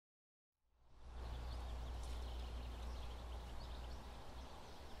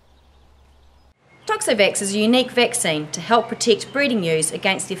Toxovax is a unique vaccine to help protect breeding ewes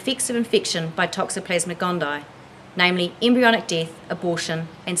against the effects of infection by Toxoplasma gondii, namely embryonic death, abortion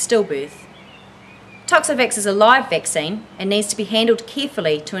and stillbirth. Toxovax is a live vaccine and needs to be handled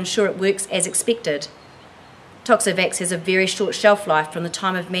carefully to ensure it works as expected. Toxovax has a very short shelf life from the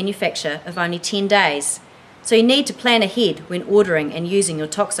time of manufacture of only 10 days, so you need to plan ahead when ordering and using your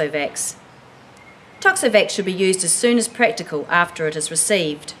Toxovax. Toxovax should be used as soon as practical after it is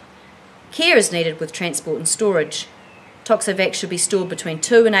received. Care is needed with transport and storage. Toxovax should be stored between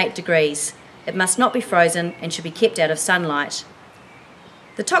 2 and 8 degrees. It must not be frozen and should be kept out of sunlight.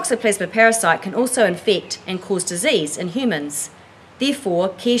 The Toxoplasma parasite can also infect and cause disease in humans. Therefore,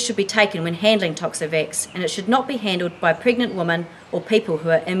 care should be taken when handling Toxovax, and it should not be handled by pregnant women or people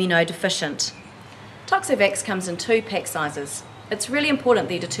who are immunodeficient. Toxovax comes in 2 pack sizes. It's really important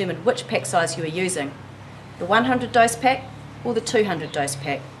that you determine which pack size you are using, the 100 dose pack or the 200 dose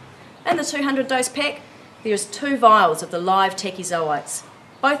pack. In the 200 dose pack, there is 2 vials of the live tachyzoites.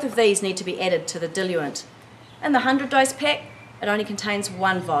 Both of these need to be added to the diluent. In the 100 dose pack, it only contains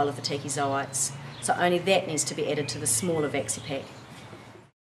 1 vial of the tachyzoites, so only that needs to be added to the smaller Vaxipack.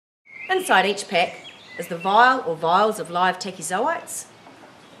 Inside each pack is the vial or vials of live tachyzoites,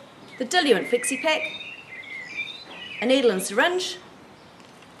 the diluent Flexipack, a needle and syringe,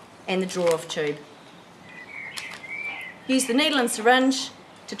 and the draw-off tube. Use the needle and syringe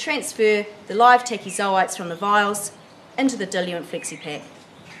to transfer the live tachyzoites from the vials into the diluent Flexipack.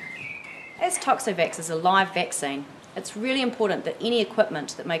 As Toxovax is a live vaccine, it's really important that any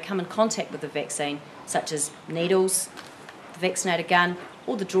equipment that may come in contact with the vaccine, such as needles, the vaccinator gun,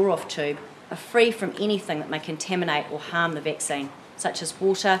 or the draw-off tube, are free from anything that may contaminate or harm the vaccine, such as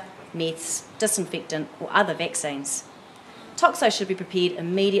water, meths, disinfectant, or other vaccines. Toxo should be prepared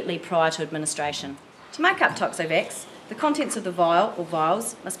immediately prior to administration. To make up Toxovax, the contents of the vial or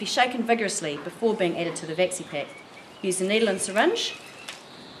vials must be shaken vigorously before being added to the Vaxipack. Use the needle and syringe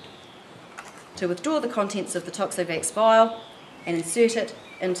to withdraw the contents of the Toxovax vial and insert it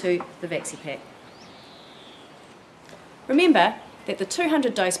into the Vaxipack. Remember that the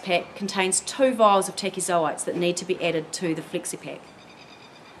 200 dose pack contains 2 vials of tachyzoites that need to be added to the Flexipack.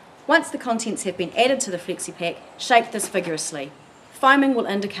 Once the contents have been added to the Flexipack, shake this vigorously. Foaming will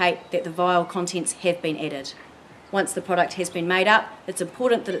indicate that the vial contents have been added. Once the product has been made up, it's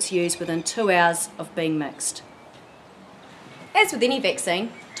important that it's used within 2 hours of being mixed. As with any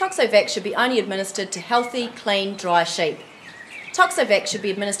vaccine, Toxovax should be only administered to healthy, clean, dry sheep. Toxovax should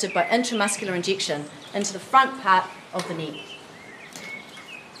be administered by intramuscular injection into the front part of the neck.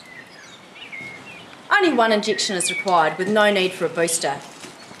 Only 1 injection is required with no need for a booster.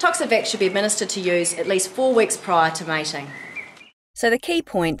 Toxovax should be administered to ewes at least 4 weeks prior to mating. So the key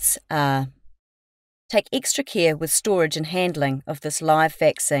points are: take extra care with storage and handling of this live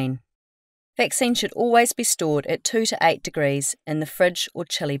vaccine. Vaccine should always be stored at 2 to 8 degrees in the fridge or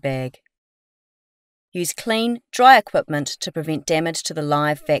chilli bag. Use clean, dry equipment to prevent damage to the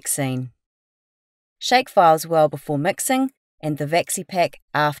live vaccine. Shake vials well before mixing and the Vaxipack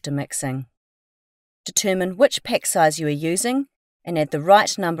after mixing. Determine which pack size you are using and add the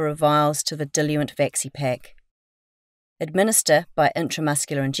right number of vials to the diluent Vaxipack. Administer by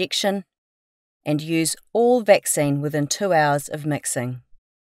intramuscular injection and use all vaccine within 2 hours of mixing.